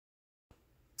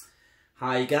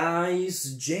Hi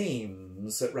guys,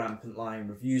 James at Rampant Lion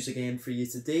Reviews again for you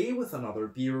today with another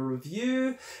beer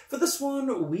review. For this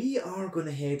one, we are going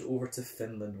to head over to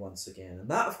Finland once again, and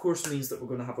that of course means that we're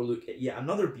going to have a look at yet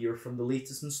another beer from the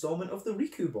latest instalment of the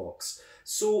Riku box.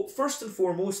 So first and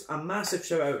foremost, a massive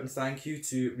shout out and thank you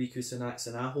to Riku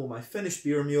Sanaho, my Finnish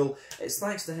beer mule. It's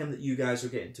thanks to him that you guys are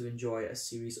getting to enjoy a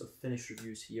series of Finnish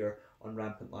reviews here on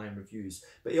Rampant Lion Reviews.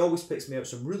 But he always picks me out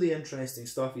some really interesting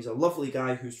stuff. He's a lovely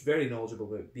guy who's very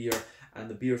knowledgeable about beer, and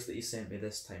the beers that he sent me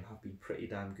this time have been pretty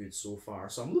damn good so far.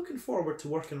 So I'm looking forward to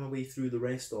working my way through the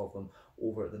rest of them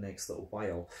over the next little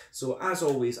while. So as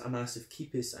always, a massive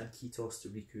kiitos and kiitos to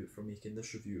Riku for making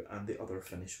this review and the other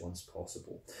Finnish ones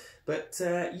possible. But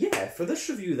yeah, for this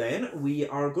review then, we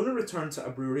are going to return to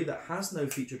a brewery that has now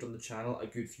featured on the channel a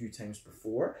good few times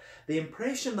before. The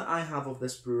impression that I have of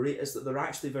this brewery is that they're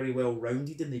actually very well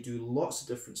rounded and they do lots of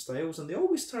different styles and they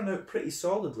always turn out pretty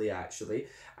solidly actually.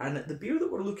 And the beer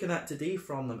that we're looking at today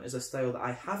from them is a style that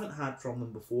I haven't had from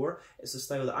them before. It's a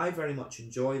style that I very much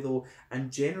enjoy though,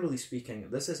 and generally speaking,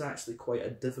 this is actually quite a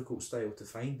difficult style to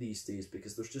find these days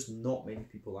because there's just not many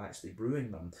people actually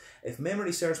brewing them. If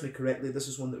memory serves me correctly, this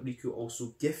is one that Riku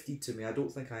also gifted to me. I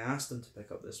don't think I asked him to pick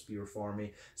up this beer for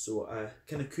me, so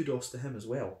kind of kudos to him as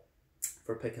well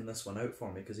for picking this one out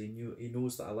for me because he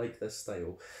knows that I like this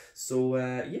style. So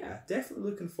yeah,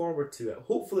 definitely looking forward to it.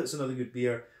 Hopefully it's another good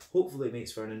beer. Hopefully it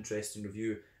makes for an interesting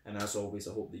review. And as always,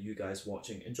 I hope that you guys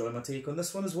watching enjoy my take on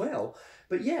this one as well.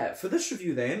 But yeah, for this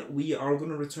review then, we are going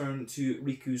to return to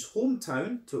Riku's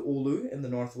hometown, to Oulu in the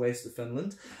northwest of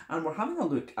Finland. And we're having a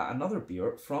look at another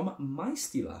beer from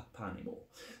Maistila Panimo.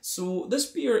 So this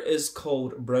beer is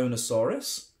called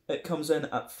Brownosaurus. It comes in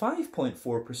at 5.4%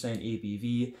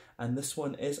 ABV, and this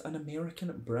one is an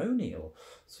American brown ale.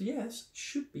 So yes,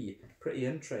 should be pretty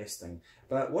interesting.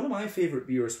 But one of my favourite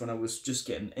beers when I was just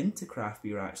getting into craft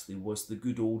beer actually was the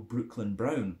good old Brooklyn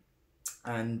Brown.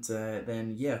 And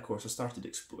then, yeah, of course, I started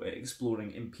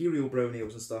exploring imperial brown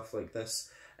ales and stuff like this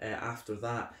after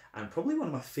that. And probably one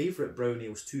of my favourite brown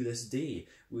ales to this day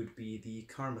would be the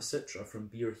Karma Citra from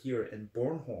Beer Here in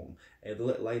Bornholm, the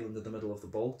little island in the middle of the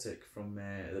Baltic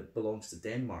that belongs to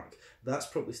Denmark. That's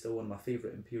probably still one of my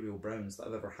favourite imperial browns that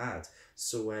I've ever had.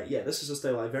 So yeah, this is a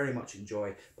style I very much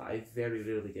enjoy, but I very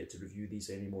rarely get to review these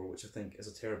anymore, which I think is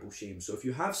a terrible shame. So if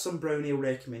you have some brown ale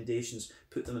recommendations,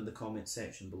 put them in the comments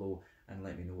section below and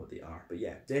let me know what they are. But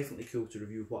yeah, definitely cool to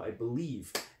review what I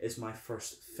believe is my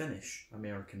first Finnish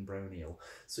American brown ale.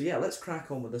 So yeah, let's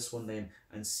crack on with this one then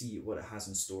and see what it has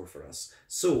in store for us.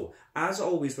 So, as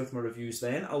always with my reviews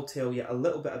then, I'll tell you a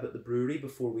little bit about the brewery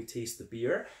before we taste the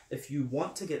beer. If you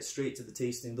want to get straight to the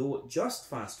tasting though, just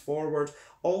fast forward.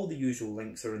 All the usual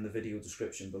links are in the video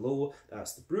description below.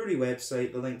 That's the brewery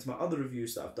website, the link to my other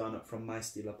reviews that I've done from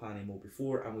Maistila Panimo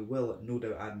before, and we will no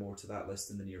doubt add more to that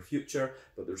list in the near future.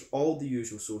 But there's all the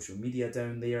usual social media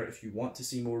down there. If you want to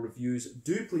see more reviews,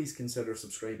 do please consider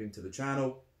subscribing to the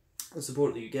channel. The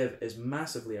support that you give is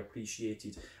massively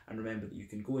appreciated, and remember that you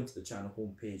can go into the channel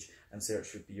homepage and search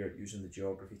for beer using the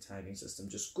geography tagging system.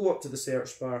 Just go up to the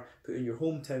search bar, put in your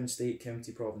hometown, state,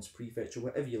 county, province, prefecture,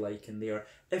 whatever you like in there.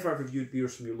 If I've reviewed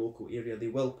beers from your local area, they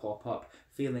will pop up.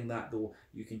 Failing that though,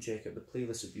 you can check out the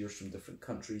playlist of beers from different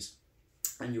countries,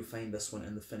 and you'll find this one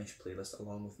in the Finnish playlist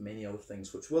along with many other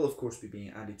things, which will of course be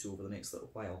being added to over the next little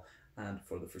while and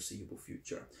for the foreseeable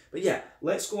future. But yeah,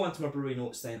 let's go on to my brewery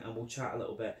notes then, and we'll chat a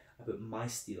little bit about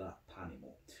Maistila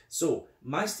Panimo. So,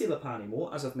 Maistila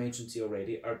Panimo, as I've mentioned to you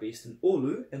already, are based in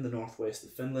Oulu in the northwest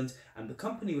of Finland, and the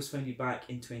company was founded back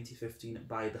in 2015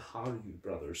 by the Harju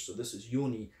brothers. So this is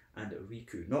Joni and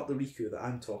Riku, not the Riku that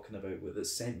I'm talking about that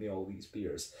sent me all these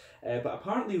beers. But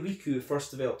apparently Riku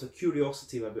first developed a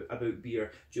curiosity about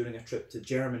beer during a trip to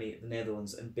Germany, the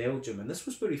Netherlands and Belgium, and this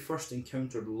was where he first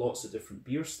encountered lots of different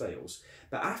beer styles.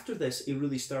 But after this, he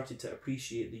really started to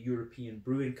appreciate the European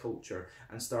brewing culture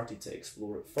and started to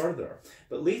explore it further.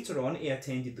 But later on, he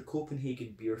attended the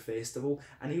Copenhagen Beer Festival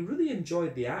and he really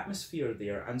enjoyed the atmosphere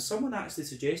there, and someone actually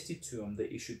suggested to him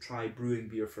that he should try brewing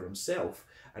beer for himself,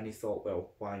 and he thought, well,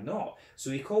 why not?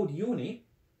 So he called Joni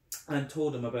and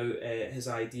told him about his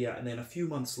idea, and then a few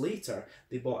months later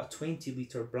they bought a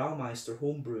 20-litre Braumeister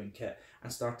homebrewing kit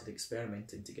and started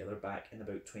experimenting together back in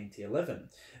about 2011.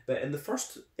 But in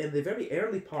the very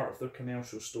early part of their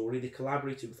commercial story, they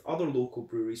collaborated with other local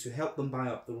breweries who helped them buy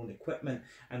up their own equipment,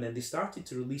 and then they started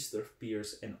to release their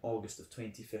beers in August of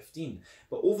 2015.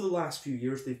 But over the last few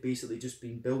years, they've basically just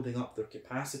been building up their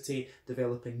capacity,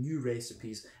 developing new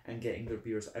recipes and getting their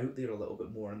beers out there a little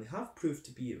bit more, and they have proved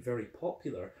to be very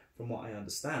popular from what I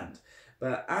understand.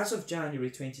 But as of January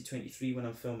 2023, when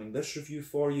I'm filming this review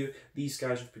for you, these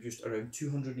guys have produced around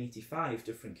 285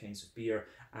 different kinds of beer,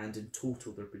 and in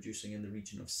total they're producing in the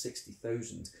region of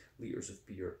 60,000 litres of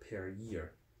beer per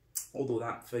year. Although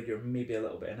that figure may be a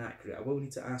little bit inaccurate. I will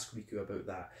need to ask Riku about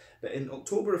that. But in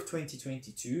October of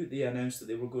 2022, they announced that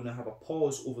they were going to have a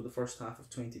pause over the first half of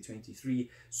 2023,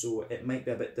 so it might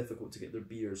be a bit difficult to get their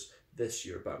beers this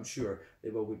year, but I'm sure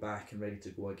they will be back and ready to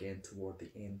go again toward the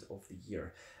end of the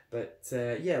year. But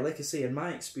yeah, like I say, in my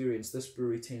experience, this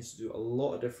brewery tends to do a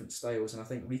lot of different styles, and I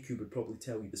think Riku would probably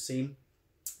tell you the same.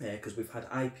 Because we've had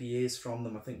IPAs from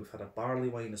them, I think we've had a barley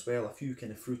wine as well, a few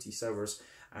kind of fruity sours,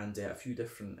 and a few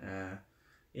different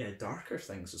darker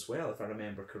things as well, if I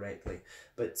remember correctly.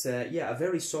 But yeah, a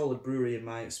very solid brewery in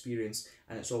my experience,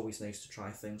 and it's always nice to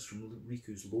try things from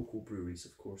Riku's local breweries,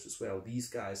 of course, as well. These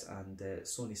guys and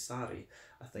Sonisari,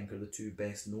 I think, are the two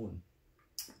best known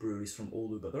breweries from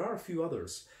Oulu, but there are a few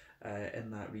others in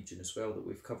that region as well that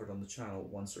we've covered on the channel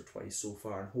once or twice so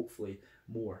far, and hopefully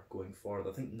more going forward.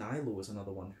 I think Nilo is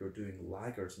another one who are doing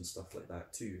lagers and stuff like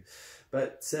that too.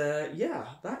 But yeah,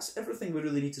 that's everything we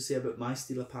really need to say about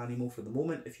Maistila Panimo for the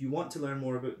moment. If you want to learn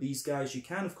more about these guys, you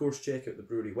can of course check out the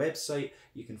brewery website.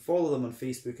 You can follow them on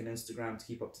Facebook and Instagram to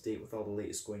keep up to date with all the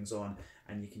latest goings on,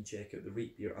 and you can check out the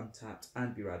Rate Beer, Untappd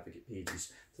and Beer Advocate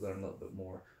pages to learn a little bit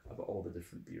more about all the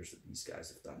different beers that these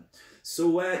guys have done.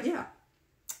 So yeah,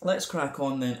 let's crack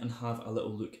on then and have a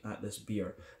little look at this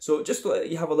beer. So just to let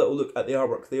you have a little look at the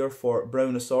artwork there for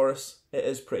Brownosaurus. It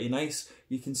is pretty nice.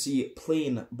 You can see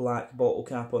plain black bottle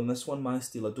cap on this one.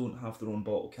 Maistila don't have their own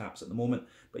bottle caps at the moment,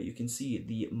 but you can see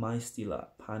the Maistila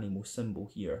Panimo symbol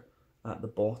here at the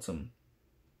bottom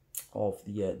of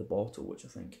the bottle, which I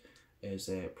think is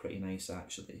pretty nice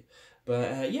actually.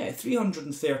 But yeah,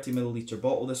 330ml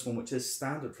bottle, this one, which is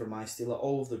standard for Maistila.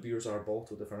 All of the beers are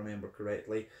bottled, if I remember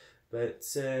correctly. But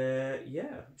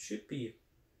yeah, should be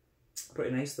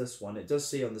pretty nice, this one. It does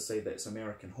say on the side that it's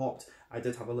American hopped. I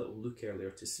did have a little look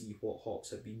earlier to see what hops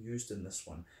had been used in this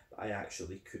one, but I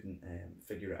actually couldn't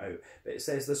figure it out. But it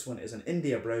says this one is an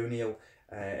India brown ale.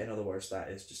 In other words, that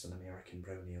is just an American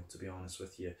brown ale, to be honest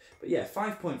with you. But yeah,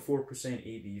 5.4%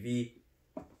 ABV.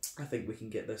 I think we can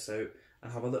get this out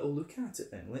and have a little look at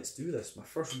it then. Let's do this. My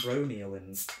first brown ale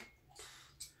in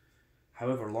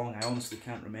however long, I honestly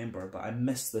can't remember, but I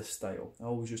miss this style. I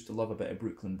always used to love a bit of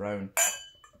Brooklyn Brown,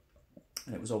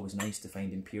 and it was always nice to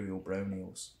find Imperial Brown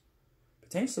ales.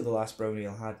 Potentially the last brown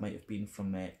ale I had might have been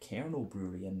from Kernel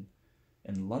Brewery in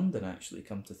London, actually,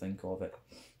 come to think of it.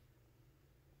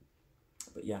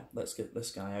 But yeah, let's get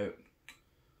this guy out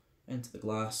into the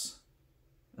glass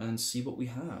and see what we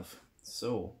have.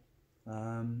 So,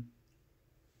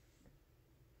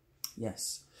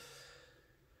 yes.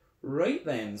 Right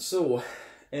then, so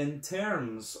in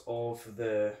terms of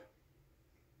the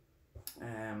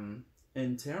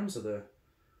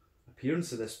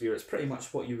appearance of this beer, it's pretty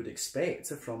much what you would expect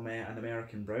from an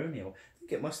American brown ale. I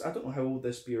think it must. I don't know how old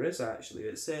this beer is actually.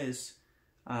 It says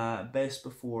best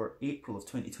before April of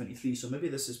 2023, so maybe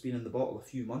this has been in the bottle a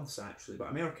few months actually. But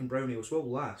American brown ales will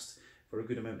last for a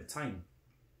good amount of time.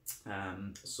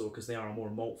 So because they are a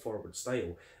more malt forward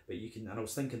style, but you can, and I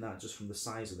was thinking that just from the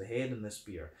size of the head in this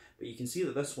beer, but you can see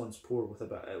that this one's poured with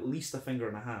about at least a finger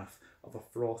and a half of a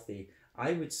frothy,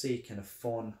 I would say kind of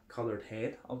fawn coloured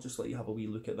head. I'll just let you have a wee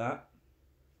look at that.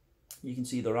 You can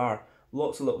see there are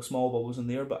lots of little small bubbles in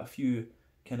there, but a few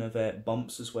kind of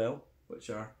bumps as well, which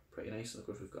are pretty nice. And of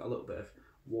course we've got a little bit of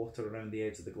water around the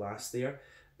edge of the glass there,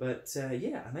 but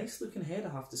yeah, a nice looking head, I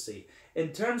have to say.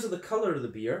 In terms of the colour of the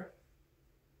beer,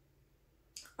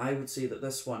 I would say that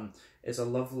this one is a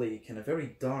lovely, kind of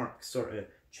very dark, sort of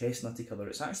chestnutty colour.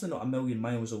 It's actually not a million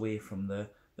miles away from the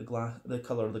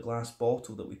colour of the glass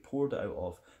bottle that we poured it out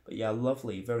of. But yeah,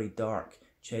 lovely, very dark,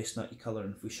 chestnutty colour.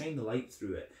 And if we shine the light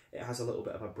through it, it has a little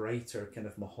bit of a brighter, kind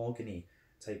of mahogany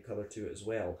type colour to it as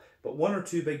well. But one or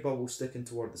two big bubbles sticking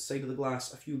toward the side of the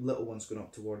glass, a few little ones going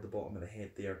up toward the bottom of the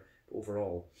head there. But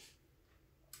overall,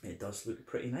 it does look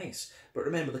pretty nice. But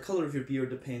remember, the colour of your beer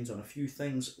depends on a few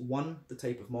things. One, the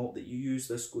type of malt that you use.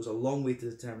 This goes a long way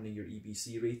to determining your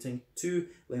EBC rating. Two,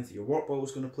 length of your wort bottle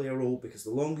is going to play a role, because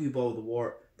the longer you boil the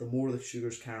wort, the more the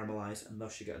sugars caramelise, and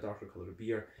thus you get a darker colour of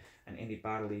beer. And any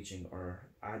barrel aging or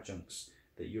adjuncts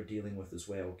that you're dealing with as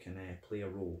well can play a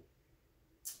role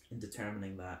in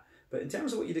determining that. But in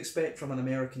terms of what you'd expect from an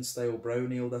American style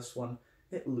brown ale, this one,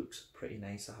 it looks pretty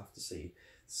nice, I have to say.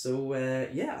 So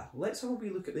yeah, let's have a wee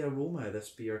look at the aroma of this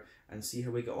beer and see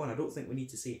how we get on. I don't think we need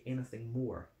to say anything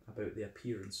more about the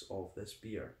appearance of this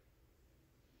beer.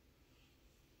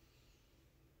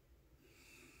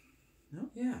 No,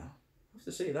 yeah, I have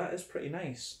to say that is pretty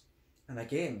nice. And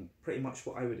again, pretty much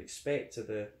what I would expect to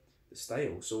the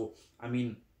style. So, I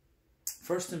mean,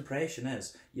 first impression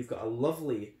is you've got a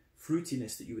lovely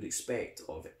fruitiness that you would expect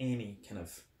of any kind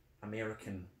of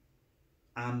American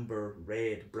amber,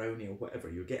 red, brownie or whatever.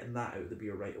 You're getting that out of the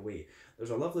beer right away. There's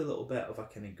a lovely little bit of a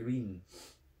kind of green.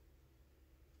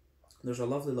 There's a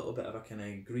lovely little bit of a kind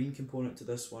of green component to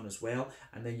this one as well.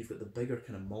 And then you've got the bigger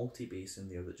kind of malty base in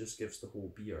there that just gives the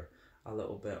whole beer a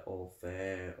little bit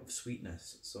of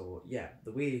sweetness. So yeah,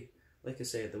 the way, like I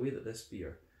said, the way that this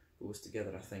beer goes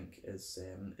together, I think, is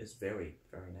very,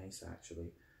 very nice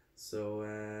actually. So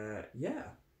yeah,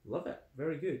 love it.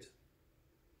 Very good.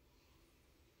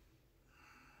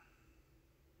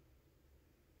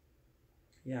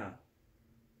 Yeah.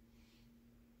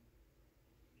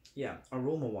 Yeah,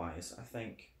 aroma-wise, I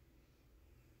think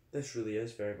this really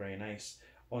is very, very nice.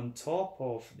 On top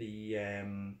of the,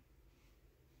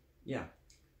 yeah,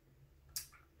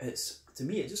 to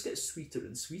me, it just gets sweeter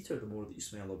and sweeter the more that you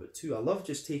smell of it too. I love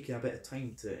just taking a bit of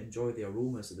time to enjoy the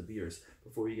aromas of the beers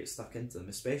before you get stuck into them,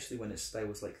 especially when it's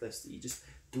styles like this that you just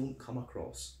don't come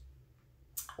across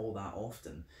all that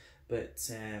often. But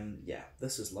yeah,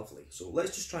 this is lovely. So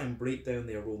let's just try and break down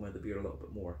the aroma of the beer a little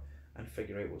bit more and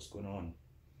figure out what's going on.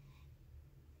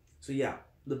 So yeah,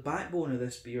 the backbone of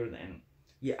this beer then,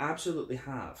 you absolutely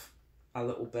have a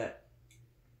little bit,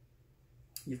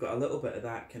 you've got a little bit of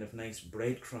that kind of nice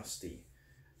bread crusty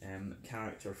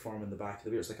character forming the back of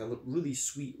the beer. It's like a really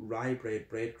sweet rye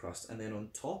bread crust, and then on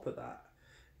top of that,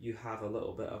 you have a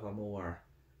little bit of a more,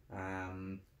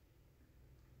 on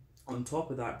top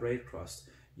of that bread crust,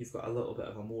 you've got a little bit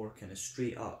of a more kind of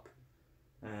straight up,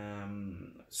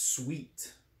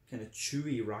 sweet, kind of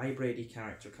chewy rye bready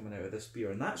character coming out of this beer,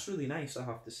 and that's really nice, I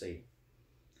have to say.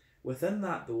 Within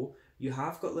that though, you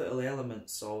have got little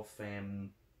elements of,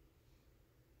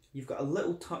 you've got a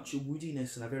little touch of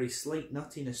woodiness and a very slight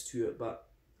nuttiness to it, but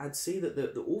I'd say that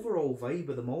the overall vibe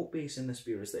of the malt base in this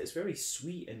beer is that it's very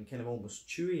sweet and kind of almost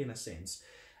chewy in a sense.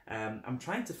 I'm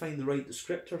trying to find the right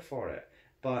descriptor for it,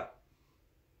 but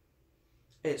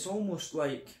it's almost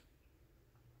like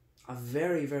a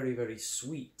very, very, very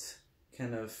sweet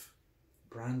kind of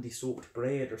brandy soaked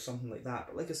bread or something like that.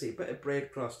 But like I say, a bit of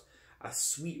bread crust, a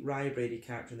sweet rye bready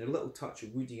character, and a little touch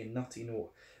of woody and nutty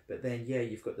note. But then yeah,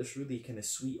 you've got this really kind of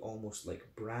sweet, almost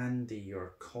like brandy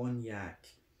or cognac,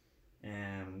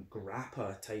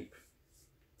 grappa type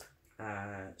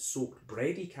soaked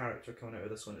bready character coming out of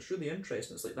this one. It's really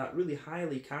interesting. It's like that really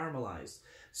highly caramelized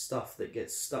stuff that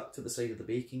gets stuck to the side of the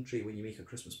baking tray when you make a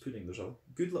Christmas pudding. There's a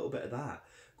good little bit of that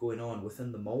going on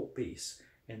within the malt base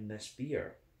in this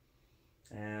beer.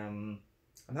 And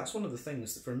that's one of the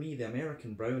things that for me, the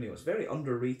American brownie, it's a very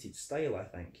underrated style, I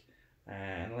think.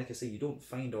 And like I say, you don't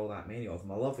find all that many of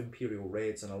them. I love Imperial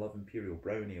Reds and I love Imperial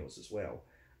Brown Ales as well.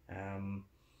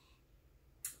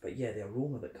 But yeah, the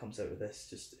aroma that comes out of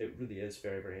this, it really is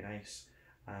very, very nice.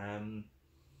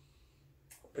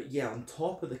 But yeah, on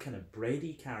top of the kind of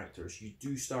bready characters, you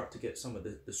do start to get some of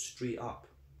the straight up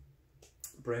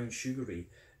brown sugary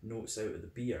notes out of the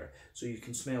beer. So you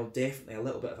can smell definitely a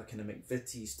little bit of a kind of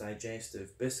McVitie's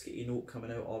digestive biscuity note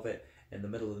coming out of it in the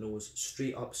middle of the nose,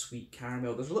 straight up sweet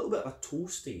caramel. There's a little bit of a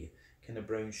toasty kind of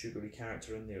brown sugary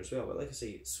character in there as well, but like I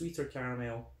say, sweeter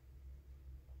caramel,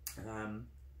 a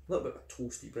little bit of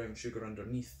toasty brown sugar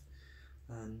underneath,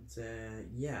 and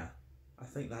yeah, I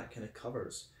think that kind of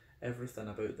covers everything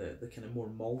about the kind of more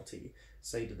malty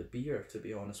side of the beer, to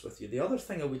be honest with you. The other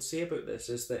thing I would say about this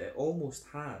is that it almost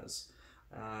has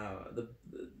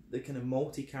the kind of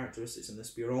malty characteristics in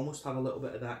this beer almost have a little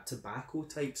bit of that tobacco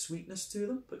type sweetness to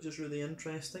them, which is really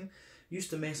interesting. Used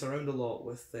to mess around a lot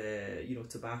with you know,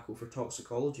 tobacco for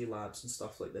toxicology labs and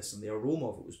stuff like this, and the aroma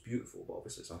of it was beautiful, but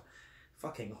obviously it's a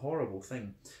fucking horrible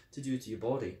thing to do to your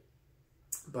body.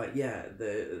 But yeah,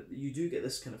 you do get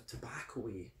this kind of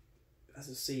tobacco-y, as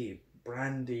I say,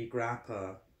 brandy,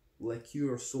 grappa,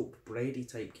 liqueur soaked bready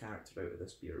type character out of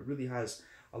this beer. It really has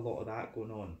a lot of that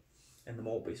going on in the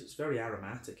malt base. It's very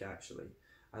aromatic actually.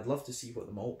 I'd love to see what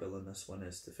the malt bill in this one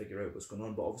is to figure out what's going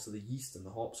on, but obviously the yeast and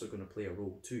the hops are going to play a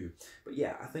role too. But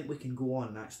yeah, I think we can go on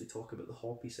and actually talk about the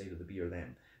hoppy side of the beer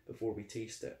then, before we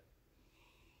taste it.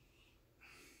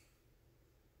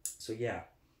 So yeah,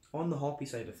 on the hoppy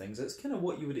side of things, it's kind of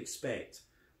what you would expect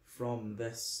from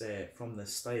this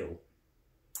style.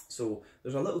 So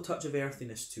there's a little touch of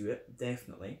earthiness to it,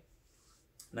 definitely.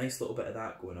 Nice little bit of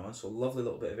that going on, so lovely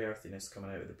little bit of earthiness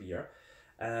coming out of the beer.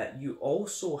 You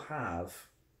also have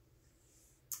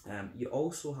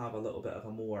a little bit of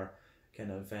a more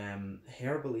kind of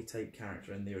herbally type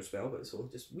character in there as well, but so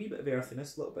just a wee bit of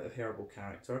earthiness, a little bit of herbal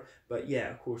character. But yeah,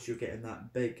 of course, you're getting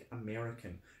that big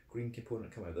American green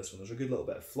component come out of this one. There's a good little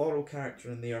bit of floral character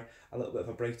in there, a little bit of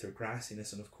a brighter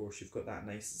grassiness, and of course you've got that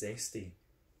nice zesty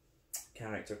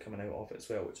character coming out of it as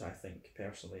well, which I think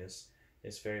personally is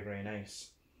very, very nice.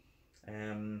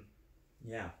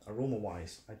 Yeah, aroma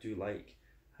wise, I do like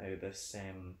how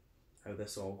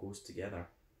this all goes together.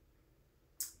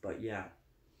 But yeah,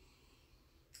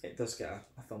 it does get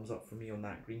a thumbs up for me on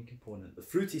that green component. The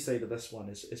fruity side of this one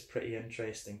is pretty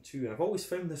interesting too. And I've always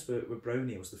found this with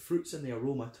brown ales. The fruits in the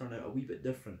aroma turn out a wee bit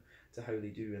different to how they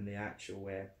do in the actual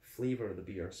flavour of the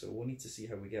beer. So we'll need to see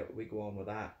how we go on with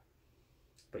that.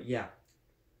 But yeah,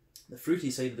 the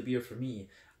fruity side of the beer for me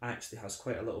actually has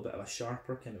quite a little bit of a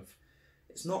sharper kind of,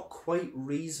 it's not quite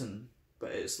raisin,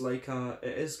 but it's like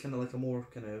it is kind of like a more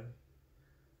kind of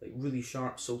like really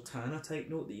sharp sultana type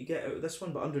note that you get out of this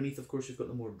one. But underneath, of course, you've got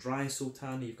the more dry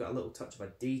sultana. You've got a little touch of a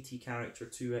datey character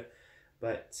to it.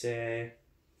 But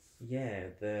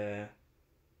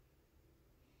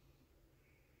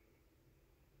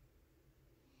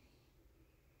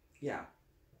yeah,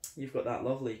 you've got that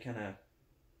lovely kind of,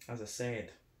 as I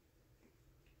said,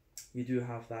 you do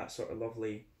have that sort of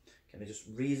lovely kind of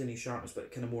just raisiny sharpness,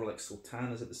 but kind of more like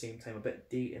sultanas at the same time, a bit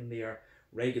date in there,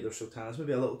 regular sultanas,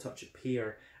 maybe a little touch of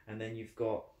pear, and then you've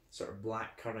got sort of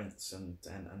black currants and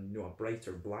you know, a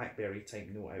brighter blackberry type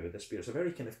note out of this beer. It's a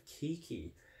very kind of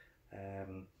cakey,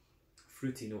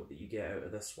 fruity note that you get out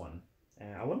of this one.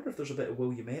 I wonder if there's a bit of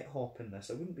Williamette hop in this.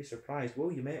 I wouldn't be surprised.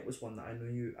 Williamette was one that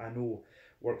I know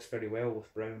works very well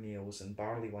with brown ales and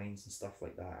barley wines and stuff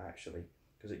like that, actually,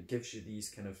 because it gives you these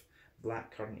kind of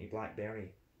black curranty,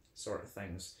 blackberry sort of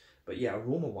things. But yeah,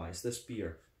 aroma wise, this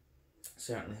beer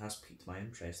certainly has piqued my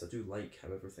interest. I do like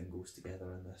how everything goes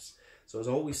together in this. So as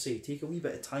I always say, take a wee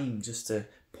bit of time just to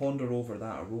ponder over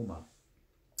that aroma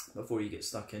before you get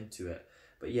stuck into it.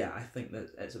 But yeah, I think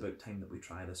that it's about time that we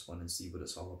try this one and see what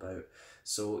it's all about.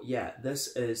 So yeah,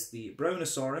 this is the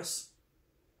Brownosaurus,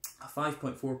 a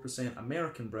 5.4%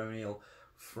 American brown ale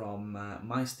from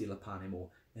Maistila Panimo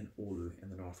in Oulu in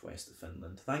the northwest of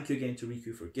Finland. Thank you again to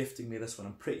Riku for gifting me this one.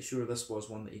 I'm pretty sure this was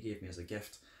one that he gave me as a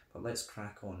gift, but let's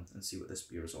crack on and see what this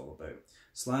beer is all about.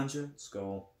 Slàinte,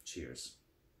 skål, cheers.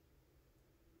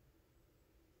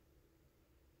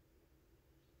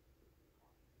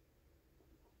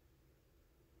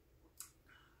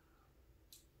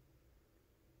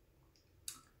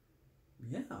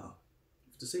 Yeah, I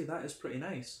have to say that is pretty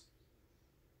nice.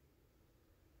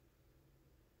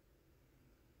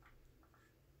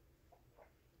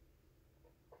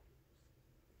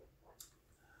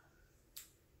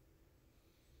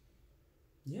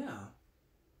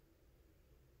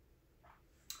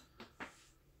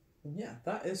 Yeah,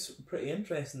 that is pretty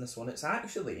interesting, this one. It's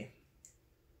actually,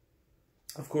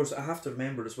 of course, I have to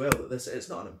remember as well that it's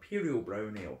not an imperial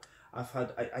brown ale.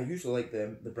 I usually like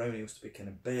the brown ales to be kind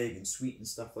of big and sweet and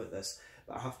stuff like this,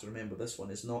 but I have to remember this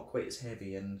one is not quite as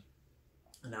heavy in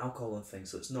alcohol and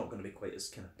things, so it's not going to be quite as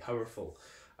kind of powerful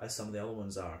as some of the other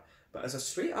ones are. But as a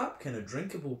straight up kind of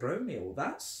drinkable brown ale,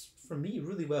 that's, for me,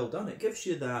 really well done. It gives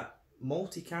you that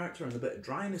malty character and the bit of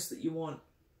dryness that you want.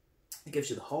 It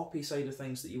gives you the hoppy side of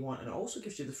things that you want, and it also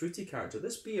gives you the fruity character.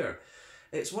 This beer,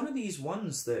 it's one of these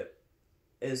ones that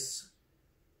is,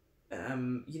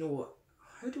 you know,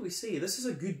 how do we say? This is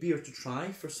a good beer to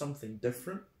try for something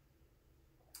different.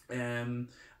 And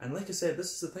like I said,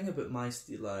 this is the thing about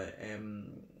Maistila,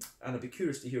 and I'd be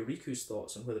curious to hear Riku's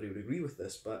thoughts on whether he would agree with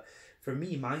this, but for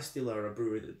me, Maistila are a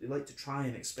brewery that they like to try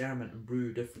and experiment and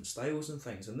brew different styles and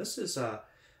things, and this is a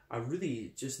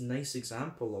really just nice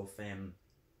example of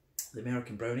the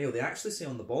American brown ale. They actually say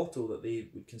on the bottle that they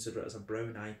would consider it as a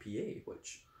brown IPA,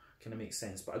 which kind of makes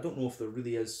sense, but I don't know if there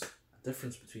really is a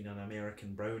difference between an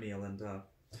American brown ale and a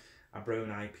brown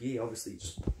IPA. Obviously,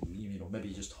 just, you know,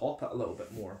 maybe just hop it a little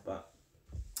bit more, but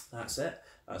that's it.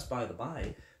 That's by the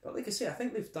by. But like I say, I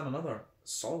think they've done another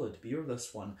solid beer,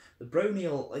 this one. The brown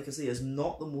ale, like I say, is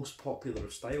not the most popular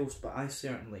of styles, but I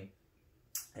certainly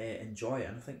enjoy it,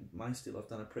 and I think Maistila have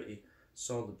done a pretty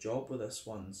solid job with this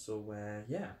one. So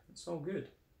yeah, it's all good.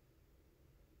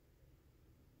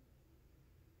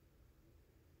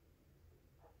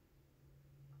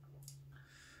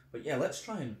 But yeah, let's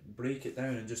try and break it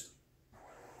down and just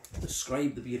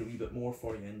describe the beer a wee bit more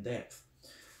for you in depth.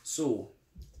 So,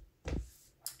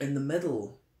 in the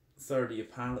middle third of your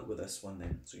palate with this one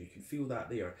then, so you can feel that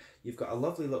there, you've got a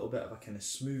lovely little bit of a kind of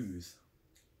smooth,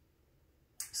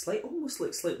 almost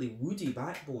like slightly woody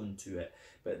backbone to it,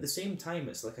 but at the same time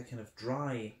it's like a kind of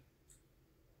dry,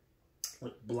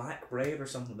 like black bread or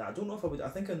something like that. I don't know if I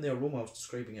think in the aroma I was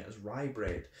describing it as rye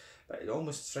bread, but it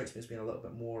almost strikes me as being a little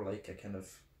bit more like a kind of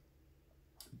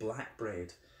black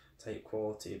bread type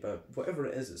quality, but whatever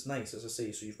it is, it's nice, as I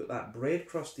say. So you've got that bread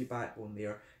crusty backbone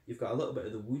there, you've got a little bit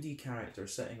of the woody character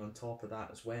sitting on top of that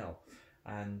as well,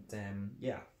 and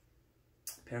yeah,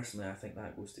 personally I think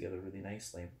that goes together really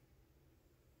nicely.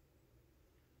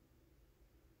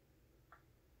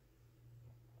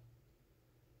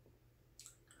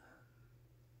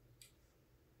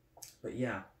 But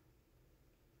yeah,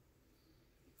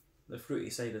 the fruity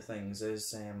side of things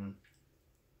is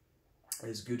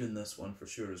good in this one for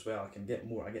sure as well. I get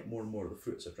more and more of the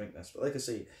fruit as I drink this. But like I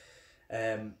say,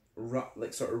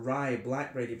 like sort of rye,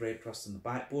 black bready bread crust in the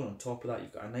backbone. On top of that,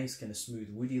 you've got a nice kind of smooth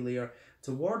woody layer.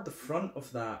 Toward the front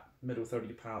of that middle third of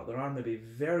your palate, there are maybe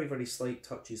very, very slight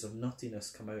touches of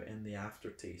nuttiness come out in the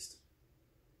aftertaste.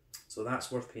 So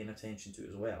that's worth paying attention to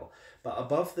as well. But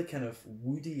above the kind of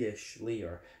woody-ish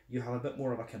layer, you have a bit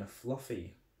more of a kind of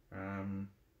fluffy.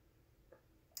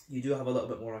 You do have a little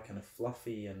bit more of a kind of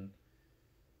fluffy and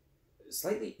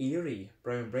slightly airy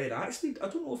brown bread. I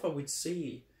don't know if I would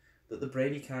say that the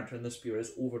bready character in this beer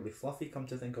is overly fluffy, come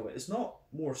to think of it. It's not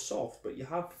more soft, but you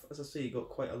have, as I say, got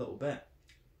quite a little bit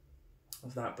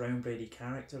of that brown bready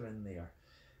character in there.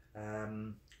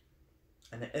 And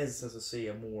it is, as I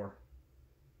say,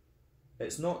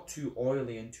 it's not too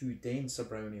oily and too dense a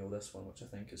brown ale, this one, which I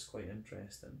think is quite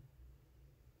interesting.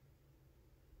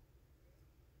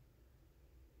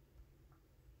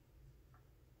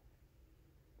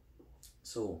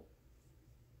 So,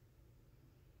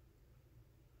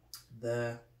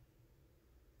 as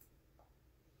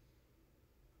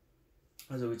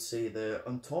I would say,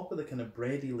 on top of the kind of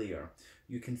bready layer,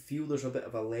 you can feel there's a bit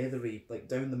of a leathery, like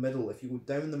down the middle, if you go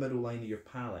down the middle line of your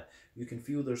palate, you can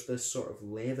feel there's this sort of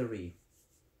leathery,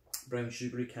 brown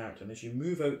sugary character, and as you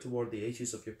move out toward the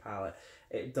edges of your palate,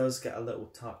 it does get a little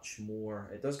touch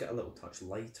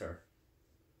lighter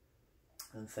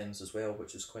and things as well,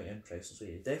 which is quite interesting. So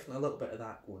yeah, definitely a little bit of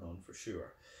that going on for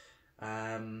sure.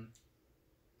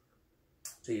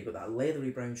 So you've got that leathery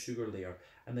brown sugar layer,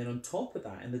 and then on top of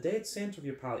that, in the dead centre of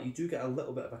your palate, you do get a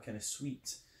little bit of a kind of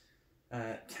sweet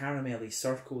caramelly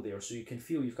circle there, so you can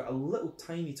feel you've got a little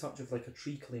tiny touch of like a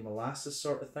treacly molasses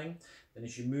sort of thing. Then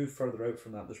as you move further out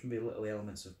from that, there's maybe little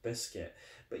elements of biscuit,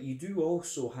 but you do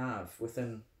also have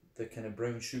within the kind of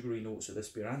brown sugary notes of this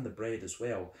beer and the bread as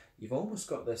well, you've almost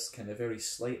got this kind of very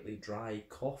slightly dry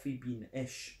coffee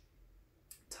bean-ish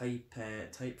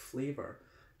type flavour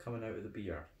coming out of the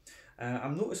beer.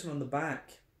 I'm noticing on the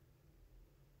back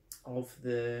of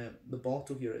the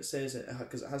bottle here, it says,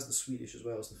 because it has the Swedish as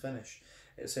well as the Finnish,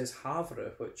 it says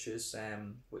havre, which is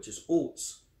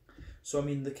oats. So I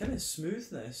mean, the kind of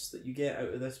smoothness that you get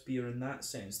out of this beer in that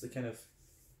sense, the kind of,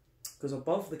 because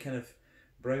above the kind of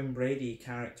brown bready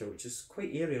character, which is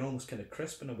quite airy and almost kind of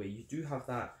crisp in a way, you do have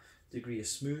that degree of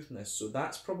smoothness. So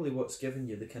that's probably what's giving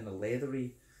you the kind of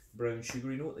leathery brown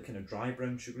sugary note, the kind of dry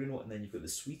brown sugary note, and then you've got the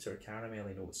sweeter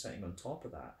caramelly note sitting on top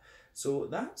of that. So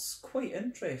that's quite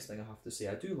interesting, I have to say.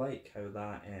 I do like how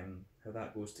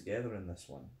that goes together in this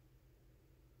one.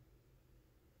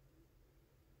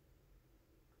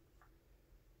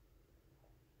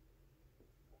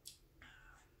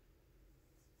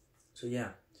 So yeah,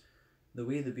 the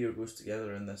way the beer goes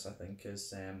together in this, I think,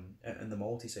 is in the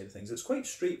malty side of things, it's quite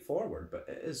straightforward, but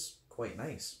it is quite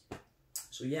nice.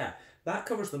 So yeah, that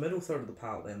covers the middle third of the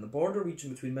palate then. The border region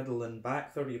between middle and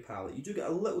back third of your palate, you do get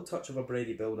a little touch of a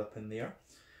bready build-up in there,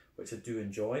 which I do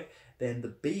enjoy. Then the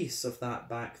base of that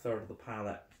back third of the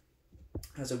palate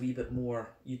has a wee bit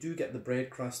more, you do get the bread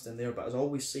crust in there, but as I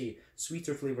always say,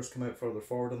 sweeter flavours come out further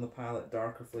forward on the palate,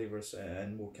 darker flavours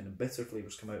and more kind of bitter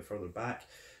flavours come out further back.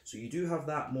 So you do have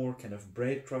that more kind of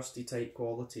bread crusty type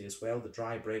quality as well, the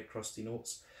dry bread crusty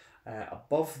notes.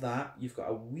 Above that, you've got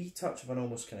a wee touch of an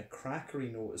almost kind of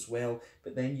crackery note as well,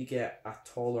 but then you get a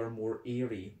taller, more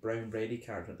airy brown bready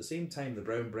character. At the same time, the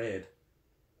brown bread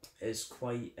is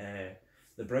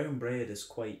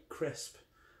quite crisp,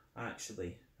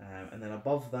 actually. And then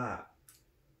above that,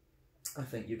 I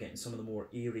think you're getting some of the more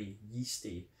airy,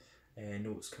 yeasty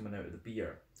notes coming out of the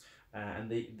beer. And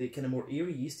the kind of more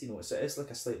airy, yeasty notes, it is like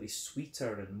a slightly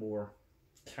sweeter and more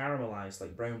caramelised,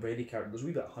 like brown bready character. There's a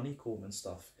wee bit of honeycomb and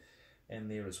stuff in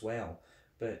there as well.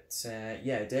 But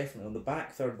yeah, definitely on the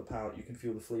back third of the palate, you can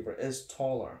feel the flavour is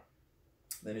taller.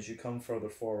 Then as you come further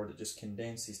forward, it just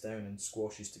condenses down and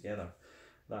squashes together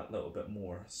that little bit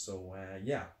more. So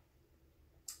yeah,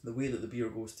 the way that the beer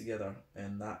goes together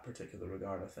in that particular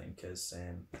regard, I think, is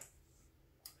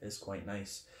quite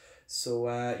nice. So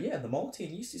yeah, the malty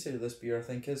and yeasty side of this beer, I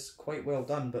think, is quite well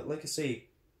done. But like I say,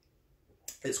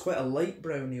 it's quite a light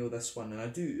brown ale, this one, and I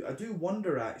do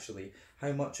wonder actually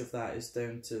how much of that is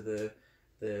down to the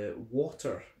the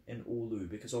water in Oulu,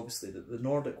 because obviously the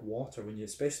Nordic water,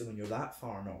 especially when you're that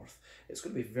far north, it's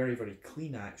going to be very, very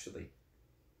clean actually.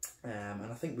 And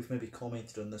I think we've maybe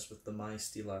commented on this with the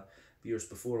Maistila beers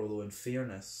before, although in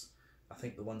fairness, I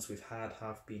think the ones we've had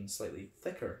have been slightly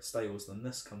thicker styles than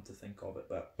this, come to think of it.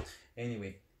 But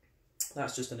anyway,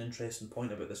 that's just an interesting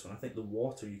point about this one. I think the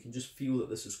water, you can just feel that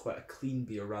this is quite a clean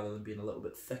beer rather than being a little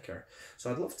bit thicker.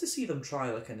 So I'd love to see them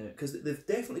try like because they've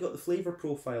definitely got the flavour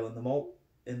profile in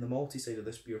the malty side of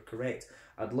this beer correct.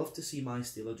 I'd love to see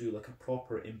Maistila do like a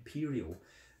proper imperial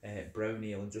brown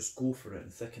ale and just go for it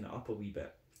and thicken it up a wee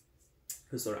bit,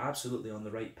 because they're absolutely on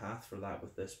the right path for that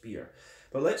with this beer.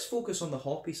 But let's focus on the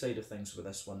hoppy side of things with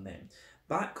this one then.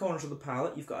 Back corners of the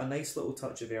palate, you've got a nice little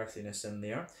touch of earthiness in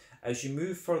there. As you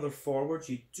move further forward,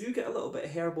 you do get a little bit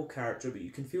of herbal character, but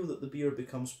you can feel that the beer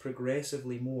becomes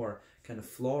progressively more kind of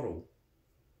floral.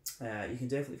 You can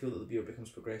definitely feel that the beer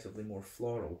becomes progressively more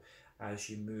floral as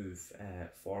you move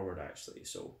forward actually.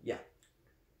 So yeah,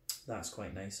 that's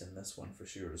quite nice in this one for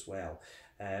sure as well.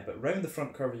 But round the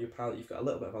front curve of your palate, you've got a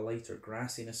little bit of a lighter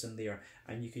grassiness in there,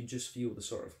 and you can just feel the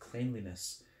sort of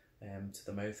cleanliness to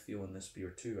the mouthfeel in this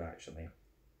beer too actually.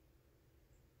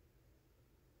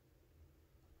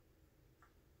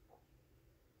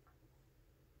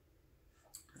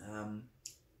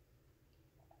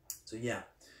 So yeah,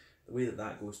 the way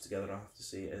that goes together, I have to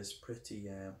say, is pretty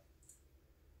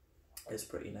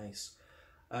nice.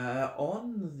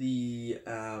 On the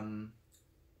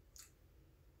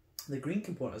green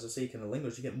component, as I say, kind of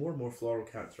lingers. You get more and more floral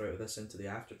character out of this into the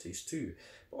aftertaste too.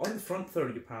 But on the front third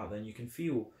of your palate, then you can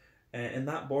feel in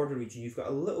that border region, you've got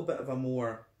a little bit of a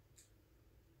more,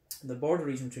 in the border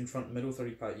region between front and middle third of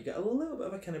your palate, you get a little bit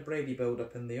of a kind of bready build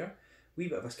up in there. Wee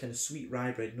bit of a kind of sweet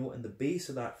rye bread note in the base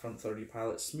of that front third of your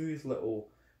palate, smooth little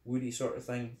woody sort of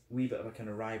thing, wee bit of a kind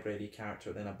of rye bready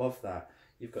character. Then above that,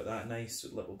 you've got that nice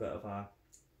little bit of a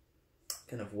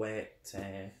kind of wet,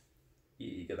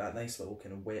 you get that nice little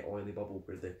kind of wet oily bubble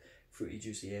where the fruity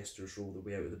juicy esters roll the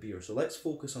way out of the beer. So let's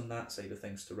focus on that side of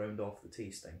things to round off the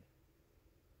tasting.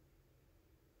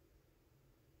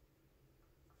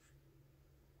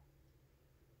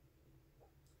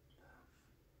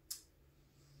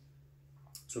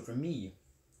 So for me,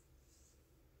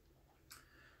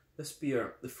 this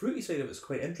beer, the fruity side of it is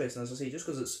quite interesting, as I say, just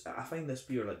because I find this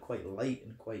beer like quite light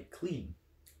and quite clean.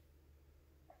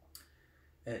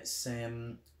 It's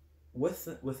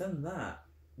within that,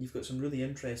 you've got some really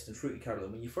interesting fruity character.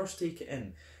 When you first take it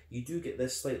in, you do get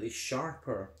this slightly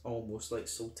sharper, almost like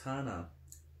sultana.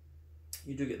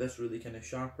 You do get this really kind of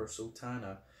sharper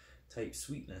sultana type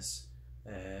sweetness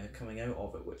coming out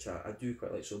of it, which I do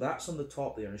quite like. So that's on the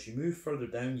top there, and as you move further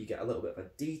down, you get a little bit of a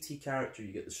datey character.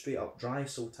 You get the straight up dry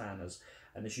sultanas,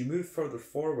 and as you move further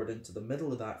forward into the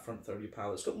middle of that front third of your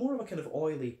palate, it's got more of a kind of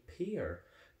oily pear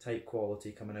type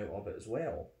quality coming out of it as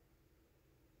well.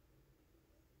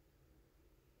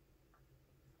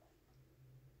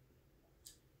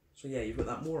 So yeah, you've got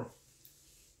that more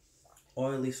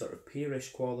oily sort of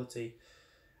pearish quality,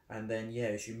 and then yeah,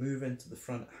 as you move into the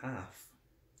front half,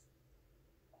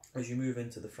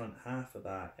 of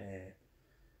that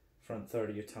front third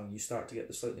of your tongue, you start to get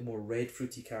the slightly more red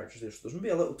fruity characters there. So there's maybe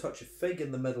a little touch of fig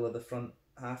in the middle of the front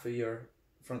half of your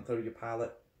front third of your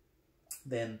palate.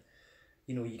 Then,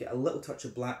 you know, you get a little touch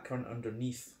of blackcurrant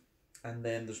underneath, and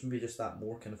then there's maybe just that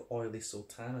more kind of oily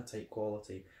sultana type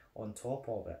quality on top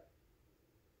of it.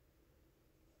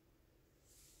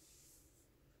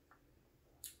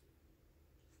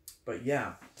 But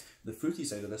yeah, the fruity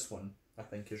side of this one, I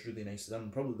think, is really nicely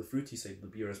done. Probably the fruity side of the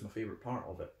beer is my favourite part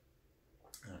of it,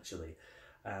 actually.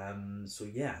 So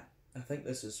yeah, I think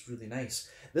this is really nice.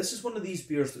 This is one of these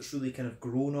beers that's really kind of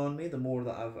grown on me the more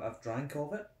that I've drank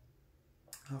of it,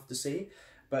 I have to say.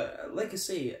 But like I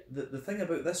say, the thing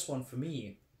about this one for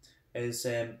me is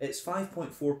it's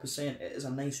 5.4%. It is a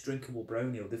nice drinkable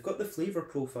brown ale. They've got the flavour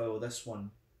profile of this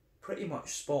one pretty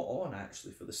much spot on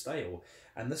actually for the style,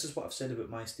 and this is what I've said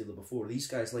about Maistila before. These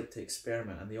guys like to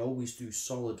experiment, and they always do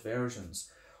solid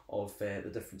versions of the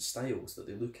different styles that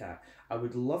they look at. I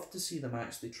would love to see them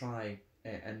actually try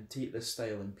and take this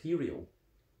style imperial,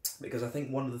 because I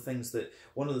think one of the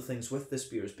things with this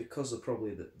beer is because of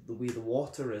probably the way the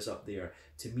water is up there.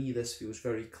 To me, this feels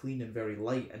very clean and very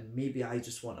light, and maybe I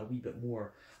just want a wee bit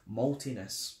more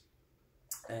maltiness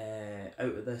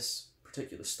out of this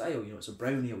particular style. You know, it's a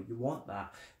brown ale, you want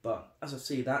that. But as I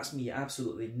say, that's me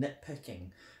absolutely nitpicking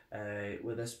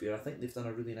with this beer. I think they've done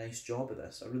a really nice job of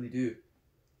this, I really do.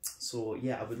 So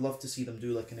yeah, I would love to see them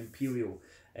do like an imperial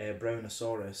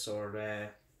Brownosaurus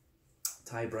or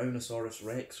Thai Brownosaurus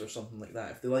Rex or something like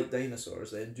that. If they like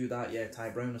dinosaurs, then do that. Yeah, Thai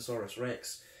Brownosaurus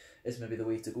Rex is maybe the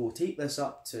way to go. Take this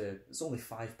up to, it's only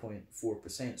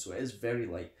 5.4%, so it is very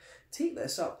light. Take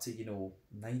this up to, you know,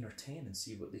 9 or 10 and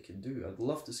see what they can do. I'd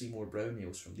love to see more brown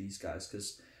ales from these guys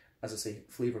because, as I say,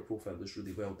 flavour profile is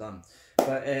really well done.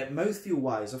 But mouthfeel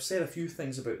wise, I've said a few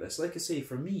things about this. Like I say,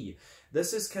 for me,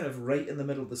 this is kind of right in the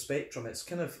middle of the spectrum. It's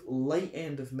kind of light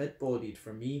end of mid-bodied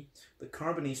for me. The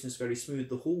carbonation is very smooth.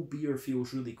 The whole beer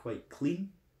feels really quite clean.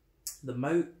 The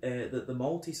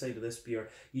malty side of this beer,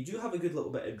 you do have a good little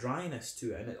bit of dryness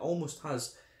to it, and it almost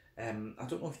has, I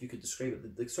don't know if you could describe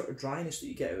it, the sort of dryness that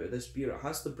you get out of this beer. It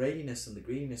has the breadiness and the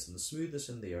graininess and the smoothness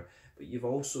in there, but you've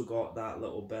also got that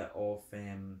little bit of,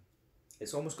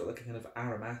 it's almost got like a kind of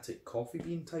aromatic coffee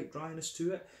bean type dryness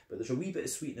to it, but there's a wee bit of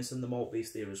sweetness in the malt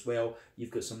base there as well. You've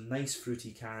got some nice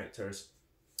fruity characters,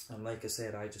 and like I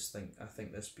said, I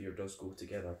think this beer does go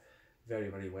together very,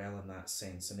 very well in that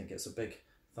sense, and it gets a big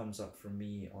thumbs up from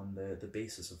me on the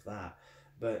basis of that.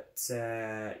 But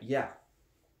yeah,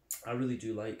 I really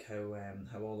do like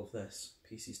how all of this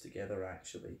pieces together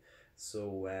actually.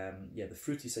 So yeah, the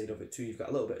fruity side of it too, you've got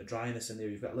a little bit of dryness in there,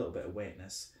 you've got a little bit of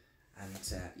wetness,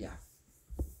 and yeah,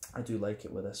 I do like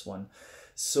it with this one.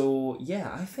 So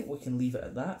yeah, I think we can leave it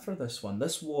at that for this one.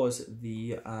 This was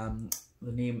the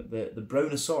name, the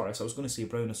Brownosaurus. I was going to say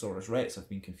Brownosaurus Rex, I've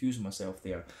been confusing myself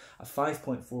there. A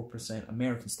 5.4%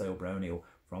 American style brown ale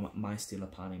from Maistila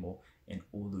Panimo in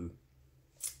Oulu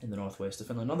in the northwest of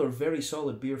Finland. Another very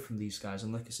solid beer from these guys,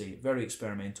 and like I say, very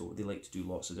experimental. They like to do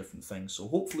lots of different things, so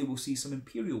hopefully we'll see some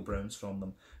imperial browns from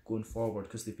them going forward,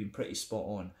 because they've been pretty spot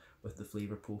on with the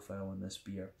flavour profile in this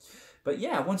beer. But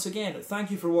yeah, once again,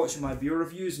 thank you for watching my beer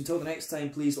reviews. Until the next time,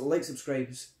 please like,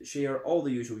 subscribe, share, all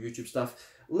the usual YouTube stuff.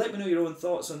 Let me know your own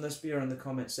thoughts on this beer in the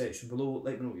comment section below.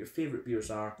 Let me know what your favourite beers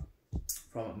are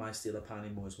from Maistila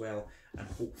Panimo as well, and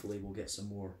hopefully we'll get some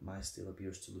more Maistila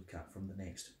beers to look at from the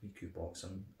next Riku box.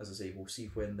 And as I say, we'll see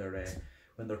when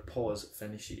their pause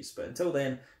finishes. But until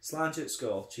then, Slange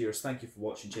Skull, cheers, thank you for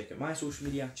watching. Check out my social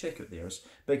media, check out theirs.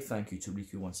 Big thank you to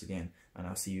Riku once again, and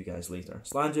I'll see you guys later.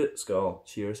 Slange Skull,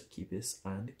 cheers, keepis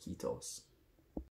and Kitos.